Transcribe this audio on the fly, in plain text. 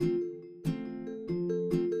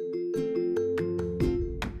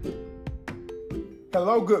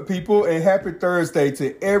Hello, good people, and happy Thursday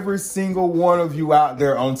to every single one of you out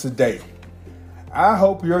there on today. I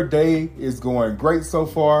hope your day is going great so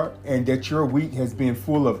far and that your week has been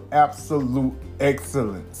full of absolute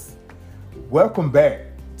excellence. Welcome back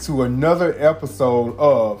to another episode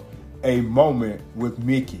of A Moment with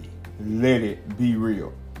Mickey. Let it be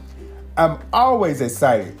real. I'm always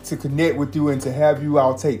excited to connect with you and to have you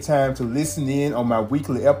all take time to listen in on my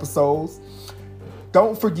weekly episodes.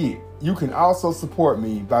 Don't forget, you can also support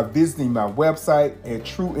me by visiting my website at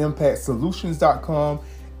trueimpactsolutions.com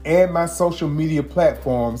and my social media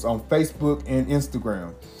platforms on Facebook and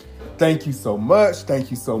Instagram. Thank you so much. Thank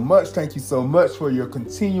you so much. Thank you so much for your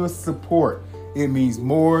continuous support. It means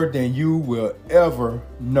more than you will ever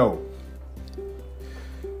know.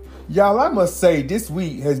 Y'all, I must say this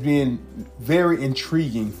week has been very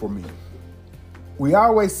intriguing for me. We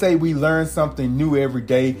always say we learn something new every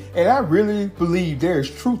day, and I really believe there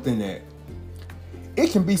is truth in that.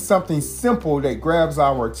 It can be something simple that grabs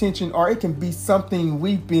our attention, or it can be something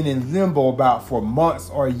we've been in limbo about for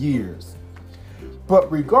months or years.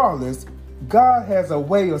 But regardless, God has a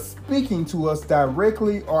way of speaking to us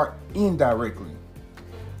directly or indirectly.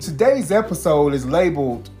 Today's episode is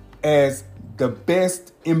labeled as the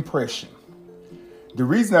best impression. The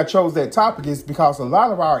reason I chose that topic is because a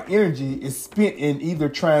lot of our energy is spent in either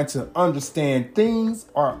trying to understand things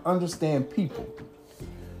or understand people.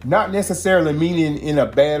 Not necessarily meaning in a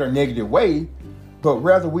bad or negative way, but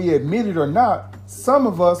whether we admit it or not, some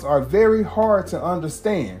of us are very hard to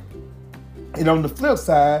understand. And on the flip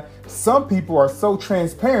side, some people are so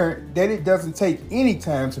transparent that it doesn't take any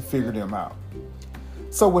time to figure them out.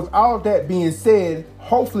 So with all of that being said,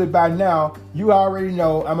 hopefully by now, you already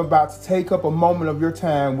know I'm about to take up a moment of your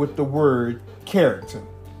time with the word character.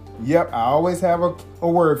 Yep, I always have a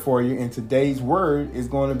word for you, and today's word is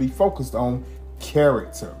going to be focused on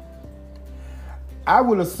character. I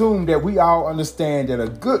would assume that we all understand that a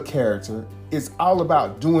good character is all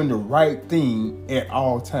about doing the right thing at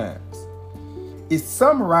all times. It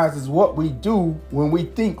summarizes what we do when we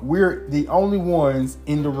think we're the only ones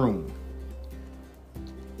in the room.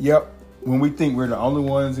 Yep, when we think we're the only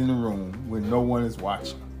ones in the room when no one is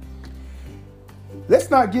watching. Let's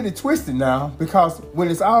not get it twisted now, because when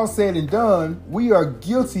it's all said and done, we are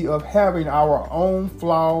guilty of having our own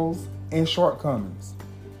flaws and shortcomings.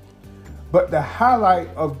 But the highlight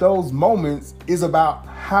of those moments is about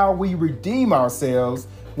how we redeem ourselves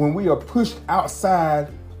when we are pushed outside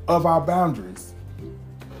of our boundaries.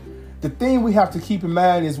 The thing we have to keep in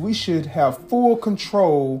mind is we should have full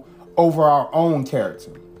control over our own character.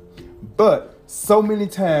 But so many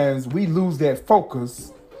times we lose that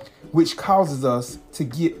focus, which causes us to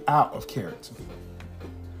get out of character.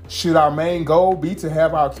 Should our main goal be to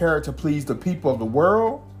have our character please the people of the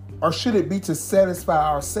world, or should it be to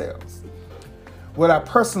satisfy ourselves? What I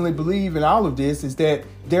personally believe in all of this is that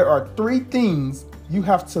there are three things you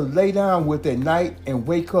have to lay down with at night and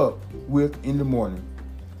wake up with in the morning.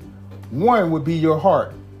 One would be your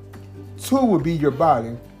heart. Two would be your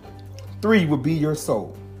body. Three would be your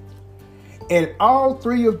soul. And all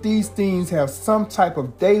three of these things have some type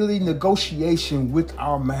of daily negotiation with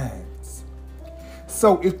our minds.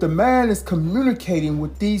 So if the mind is communicating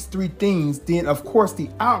with these three things, then of course the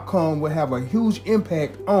outcome will have a huge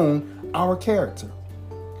impact on our character.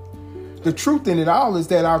 The truth in it all is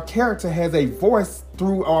that our character has a voice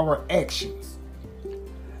through our actions.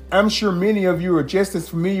 I'm sure many of you are just as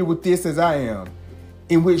familiar with this as I am,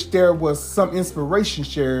 in which there was some inspiration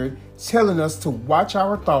shared telling us to watch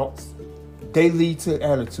our thoughts. They lead to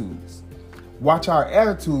attitudes. Watch our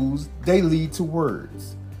attitudes, they lead to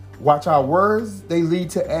words. Watch our words, they lead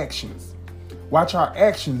to actions. Watch our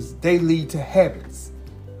actions, they lead to habits.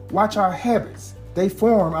 Watch our habits, they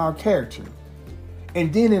form our character.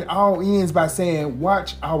 And then it all ends by saying,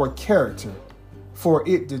 watch our character, for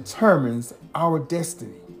it determines our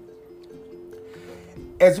destiny.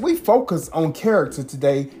 As we focus on character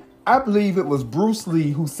today, I believe it was Bruce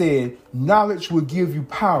Lee who said, knowledge will give you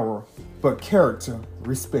power, but character,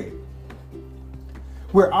 respect.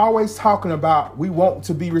 We're always talking about we want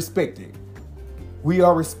to be respected. We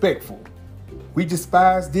are respectful. We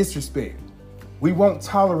despise disrespect. We won't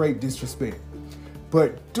tolerate disrespect.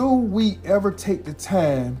 But do we ever take the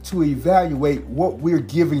time to evaluate what we're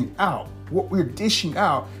giving out, what we're dishing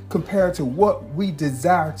out, compared to what we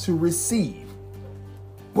desire to receive,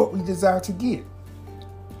 what we desire to give?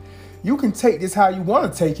 You can take this how you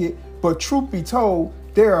want to take it, but truth be told,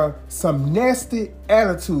 there are some nasty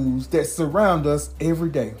attitudes that surround us every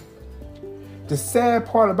day. The sad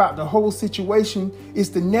part about the whole situation is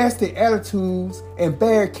the nasty attitudes and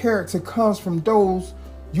bad character comes from those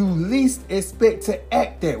you least expect to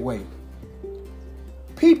act that way.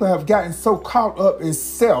 people have gotten so caught up in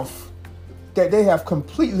self that they have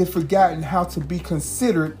completely forgotten how to be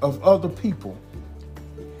considerate of other people.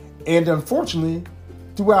 And unfortunately,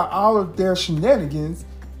 throughout all of their shenanigans,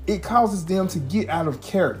 it causes them to get out of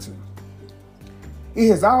character. It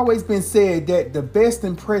has always been said that the best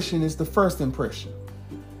impression is the first impression.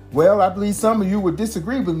 Well, I believe some of you would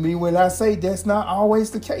disagree with me when I say that's not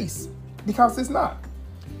always the case, because it's not.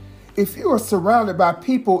 If you are surrounded by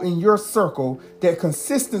people in your circle that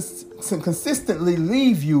consistently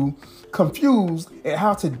leave you confused at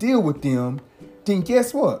how to deal with them, then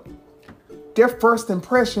guess what? Their first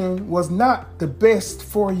impression was not the best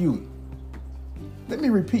for you. Let me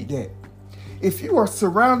repeat that. If you are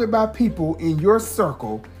surrounded by people in your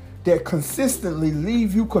circle that consistently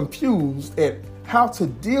leave you confused at how to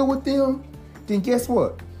deal with them, then guess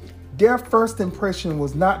what? Their first impression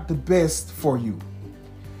was not the best for you.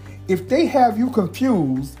 If they have you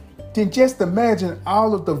confused, then just imagine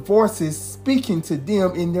all of the voices speaking to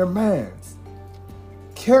them in their minds.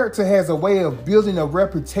 Character has a way of building a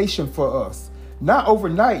reputation for us, not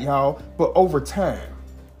overnight, y'all, but over time.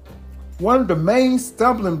 One of the main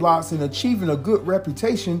stumbling blocks in achieving a good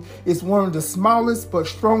reputation is one of the smallest but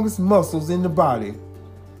strongest muscles in the body.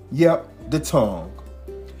 Yep, the tongue.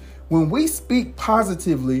 When we speak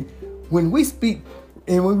positively, when we speak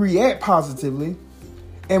and we react positively,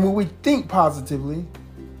 and when we think positively,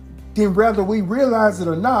 then whether we realize it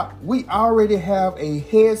or not, we already have a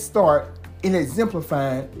head start in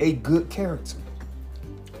exemplifying a good character.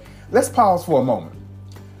 Let's pause for a moment.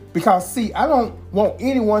 Because, see, I don't want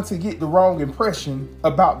anyone to get the wrong impression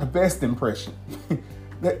about the best impression.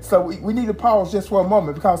 So we need to pause just for a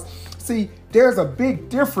moment because, see, there's a big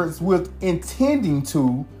difference with intending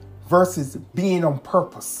to versus being on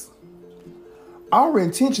purpose. Our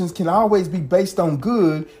intentions can always be based on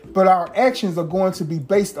good, but our actions are going to be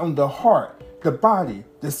based on the heart, the body,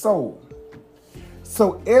 the soul.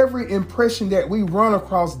 So every impression that we run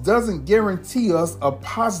across doesn't guarantee us a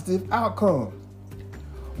positive outcome.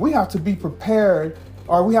 We have to be prepared,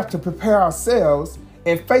 or we have to prepare ourselves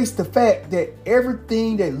and face the fact that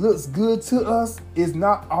everything that looks good to us is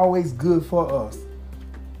not always good for us.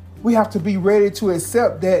 We have to be ready to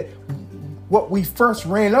accept that what we first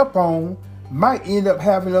ran up on might end up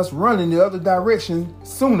having us run in the other direction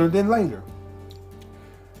sooner than later.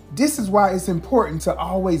 This is why it's important to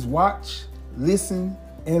always watch, listen,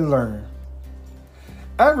 and learn.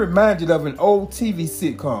 I'm reminded of an old TV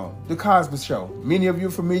sitcom, The Cosby Show. Many of you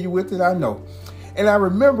are familiar with it, I know. And I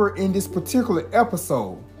remember in this particular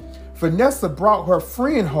episode, Vanessa brought her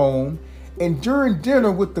friend home, and during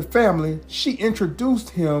dinner with the family, she introduced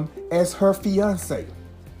him as her fiance.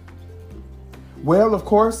 Well, of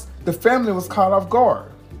course, the family was caught off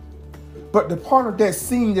guard. But the part of that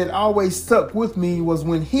scene that always stuck with me was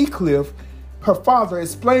when Heathcliff, her father,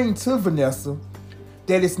 explained to Vanessa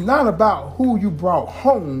that it's not about who you brought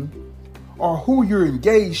home or who you're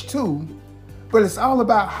engaged to, but it's all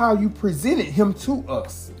about how you presented him to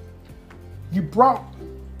us. You brought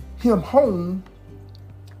him home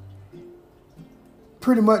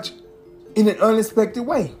pretty much in an unexpected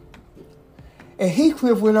way. And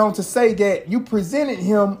Heathcliff went on to say that you presented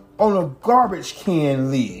him on a garbage can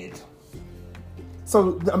lid.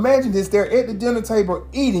 So imagine this, they're at the dinner table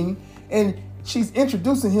eating, and she's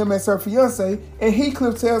introducing him as her fiance, and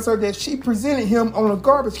Heathcliff tells her that she presented him on a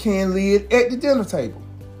garbage can lid at the dinner table.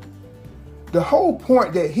 The whole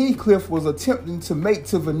point that Heathcliff was attempting to make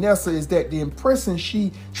to Vanessa is that the impression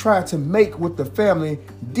she tried to make with the family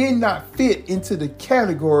did not fit into the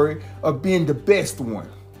category of being the best one.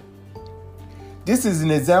 This is an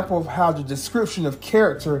example of how the description of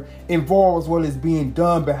character involves what is being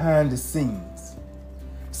done behind the scenes.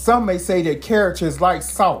 Some may say that character is like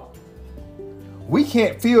salt. We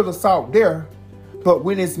can't feel the salt there, but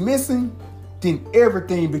when it's missing, then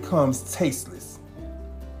everything becomes tasteless.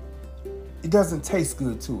 It doesn't taste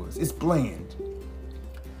good to us. It's bland.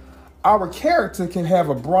 Our character can have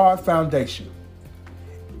a broad foundation,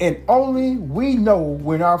 and only we know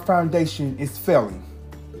when our foundation is failing.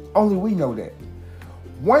 Only we know that.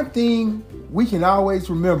 One thing we can always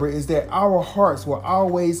remember is that our hearts will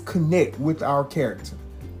always connect with our character.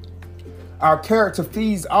 Our character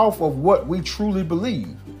feeds off of what we truly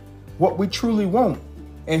believe, what we truly want,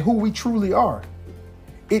 and who we truly are.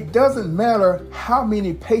 It doesn't matter how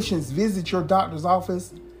many patients visit your doctor's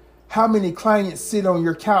office, how many clients sit on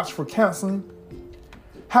your couch for counseling,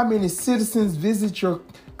 how many citizens visit your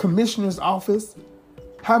commissioner's office,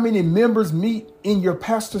 how many members meet in your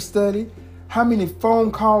pastor's study, how many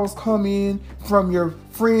phone calls come in from your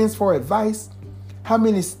friends for advice, how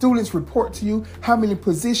many students report to you, how many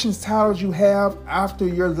positions, titles you have after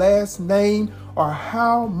your last name, or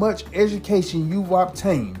how much education you've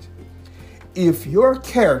obtained. If your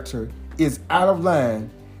character is out of line,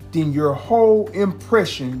 then your whole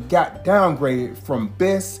impression got downgraded from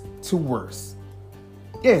best to worst.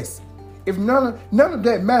 Yes, if none of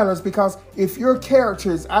that matters, because if your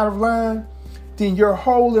character is out of line, then your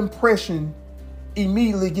whole impression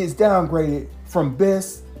immediately gets downgraded from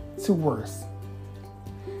best to worst.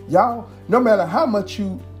 Y'all, no matter how much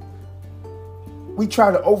we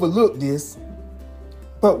try to overlook this,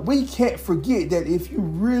 but we can't forget that if you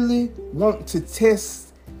really want to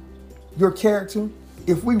test your character,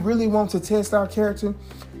 if we really want to test our character,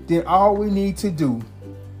 then all we need to do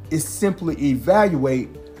is simply evaluate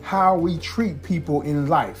how we treat people in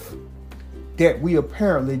life that we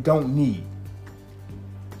apparently don't need.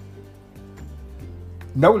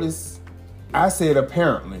 Notice I said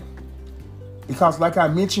apparently, because like I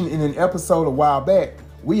mentioned in an episode a while back,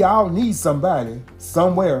 we all need somebody,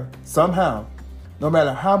 somewhere, somehow, no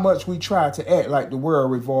matter how much we try to act like the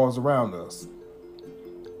world revolves around us.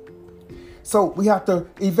 So we have to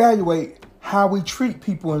evaluate how we treat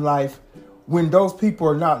people in life when those people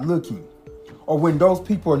are not looking, or when those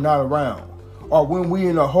people are not around, or when we're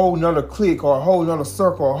in a whole nother clique or a whole nother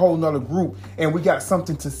circle or a whole nother group and we got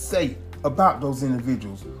something to say about those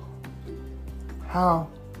individuals. How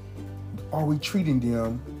are we treating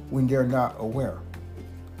them when they're not aware?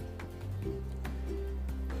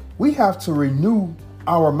 We have to renew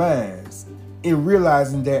our minds in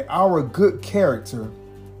realizing that our good character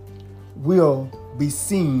will be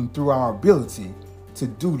seen through our ability to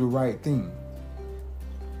do the right thing.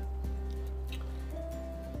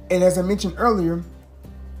 And as I mentioned earlier,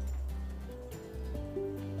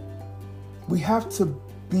 we have to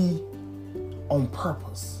be on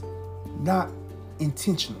purpose, not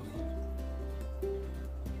intentionally.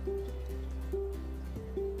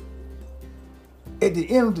 At the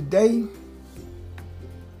end of the day,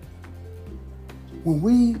 when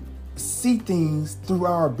we see things through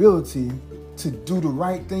our ability to do the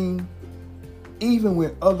right thing, even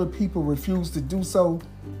when other people refuse to do so,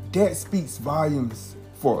 that speaks volumes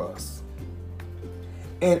for us.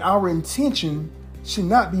 And our intention should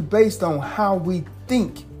not be based on how we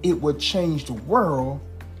think it would change the world,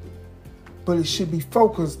 but it should be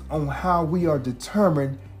focused on how we are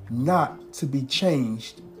determined not to be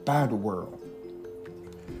changed by the world.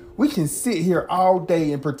 We can sit here all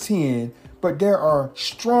day and pretend, but there are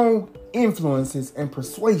strong influences and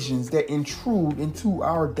persuasions that intrude into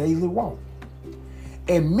our daily walk.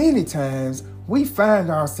 And many times we find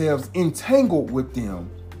ourselves entangled with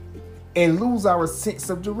them and lose our sense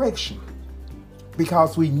of direction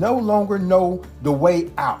because we no longer know the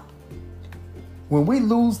way out. When we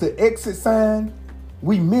lose the exit sign,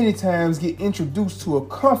 we many times get introduced to a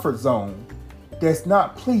comfort zone that's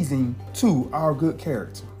not pleasing to our good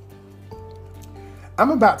character.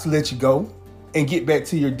 I'm about to let you go and get back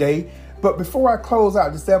to your day. But before I close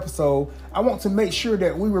out this episode, I want to make sure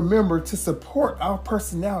that we remember to support our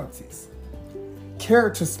personalities.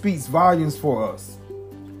 Character speaks volumes for us.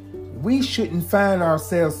 We shouldn't find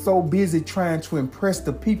ourselves so busy trying to impress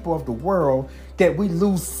the people of the world that we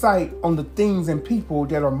lose sight on the things and people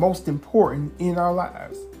that are most important in our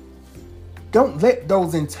lives. Don't let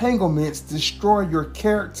those entanglements destroy your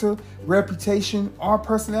character, reputation, or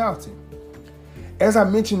personality. As I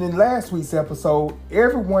mentioned in last week's episode,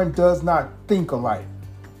 everyone does not think alike,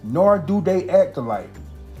 nor do they act alike.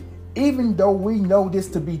 Even though we know this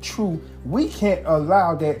to be true, we can't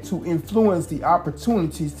allow that to influence the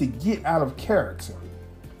opportunities to get out of character.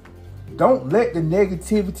 Don't let the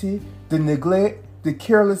negativity, the neglect, the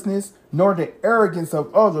carelessness, nor the arrogance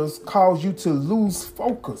of others cause you to lose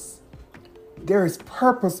focus. There is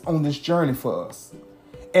purpose on this journey for us.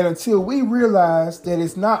 And until we realize that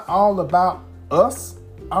it's not all about us,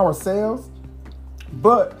 ourselves,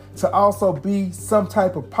 but to also be some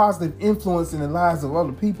type of positive influence in the lives of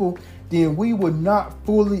other people, then we will not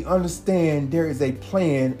fully understand there is a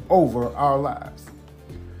plan over our lives.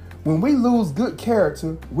 When we lose good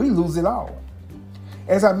character, we lose it all.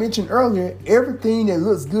 As I mentioned earlier, everything that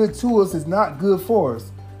looks good to us is not good for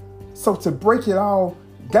us. So to break it all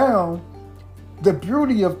down, the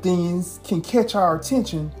beauty of things can catch our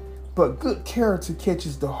attention, but good character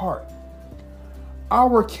catches the heart.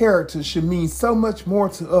 Our character should mean so much more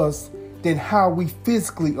to us than how we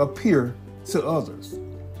physically appear to others.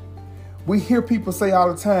 We hear people say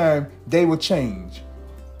all the time they will change,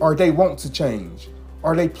 or they want to change,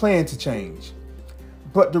 or they plan to change.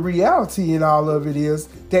 But the reality in all of it is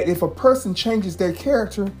that if a person changes their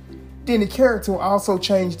character, then the character will also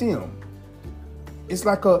change them. It's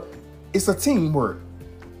like It's a teamwork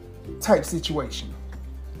type situation.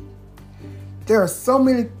 There are so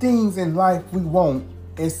many things in life we want,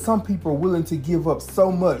 and some people are willing to give up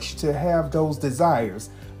so much to have those desires.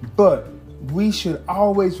 But we should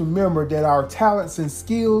always remember that our talents and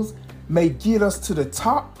skills may get us to the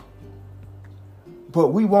top, but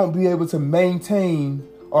we won't be able to maintain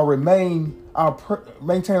our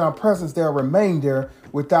presence there, remain there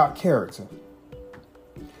without character.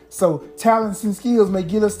 So talents and skills may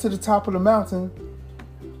get us to the top of the mountain,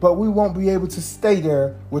 but we won't be able to stay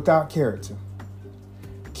there without character.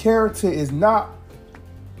 Character is not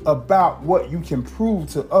about what you can prove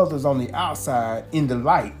to others on the outside in the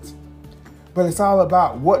light, but it's all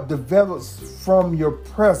about what develops from your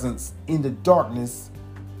presence in the darkness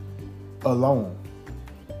alone.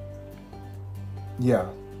 Yeah.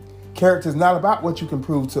 Character is not about what you can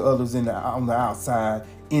prove to others on the outside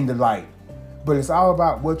in the light, but it's all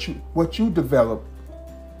about what you develop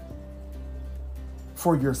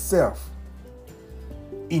for yourself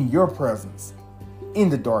in your presence in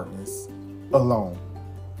the darkness alone.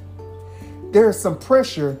 There's some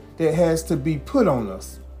pressure that has to be put on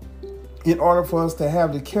us in order for us to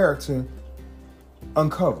have the character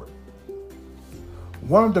uncovered.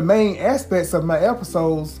 One of the main aspects of my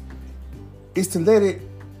episodes is to let it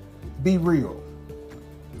be real.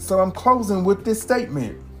 So I'm closing with this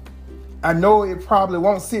statement. I know it probably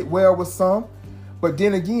won't sit well with some, but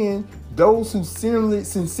then again, those who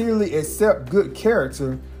sincerely accept good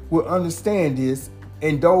character will understand this,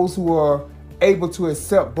 and those who are able to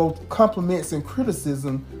accept both compliments and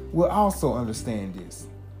criticism will also understand this.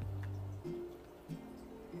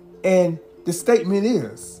 And the statement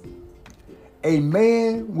is, a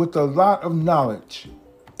man with a lot of knowledge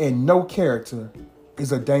and no character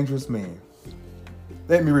is a dangerous man.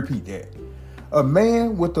 Let me repeat that. A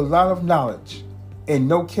man with a lot of knowledge and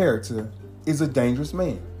no character is a dangerous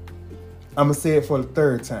man. I'm going to say it for the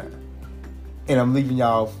third time, and I'm leaving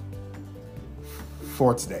y'all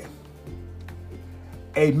for today.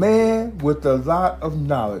 A man with a lot of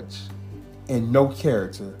knowledge and no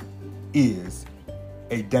character is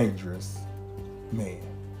a dangerous man.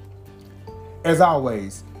 As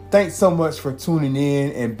always, thanks so much for tuning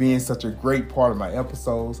in and being such a great part of my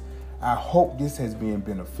episodes. I hope this has been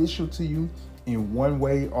beneficial to you in one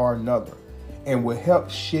way or another and will help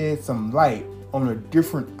shed some light on a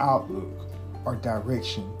different outlook or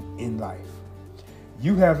direction in life.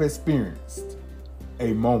 You have experienced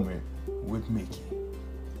a moment with Mickey.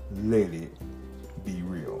 Let it be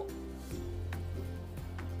real.